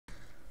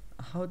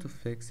how to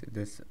fix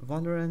this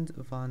Valorant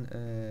van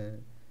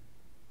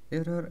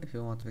error. If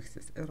you want to fix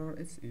this error,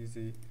 it's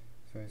easy.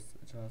 First,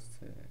 just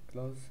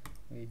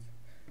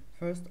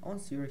first,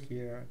 once you're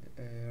here,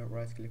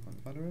 right click on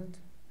Valorant,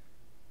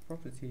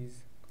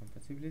 properties,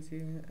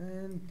 compatibility,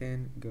 and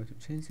then go to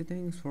change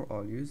settings for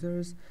all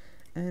users,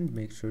 and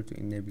make sure to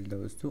enable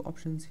those two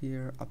options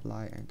here,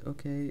 apply and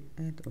OK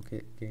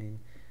again.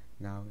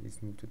 Now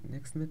let's move to the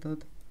next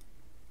method.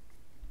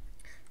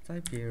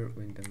 Type here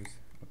Windows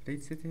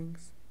update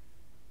settings.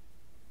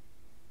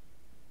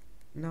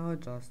 Now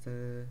just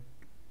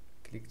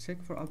click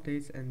check for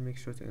updates and make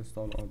sure to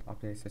install all the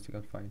updates that you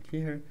can find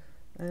here,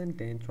 and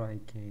then try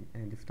again.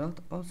 And if that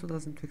also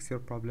doesn't fix your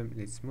problem,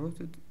 let's move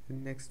to the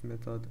next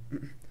method.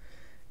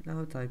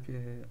 Now type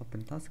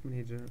open task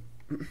manager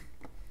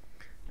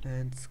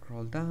and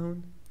scroll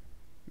down.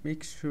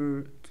 Make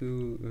sure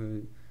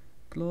to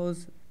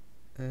close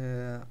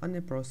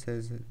any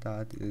process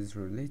that is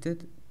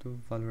related to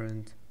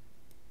Valorant,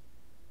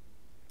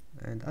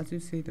 and as you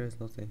see there is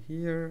nothing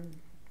here.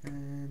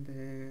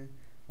 And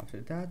after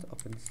that,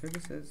 open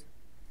services,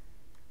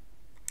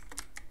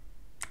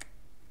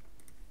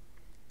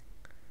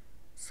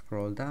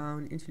 scroll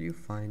down until you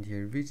find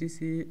here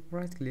VGC,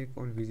 right click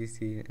on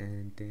VGC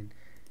and then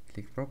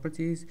click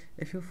properties.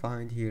 If you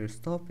find here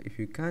stop, if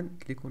you can't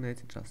click on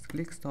it, just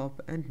click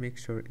stop and make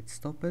sure it's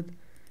stopped.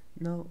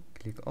 Now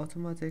click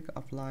automatic,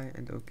 apply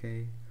and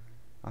OK.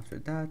 After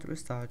that,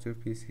 restart your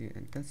PC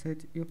and that's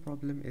it, your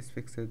problem is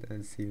fixed,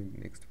 and see you in the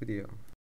next video.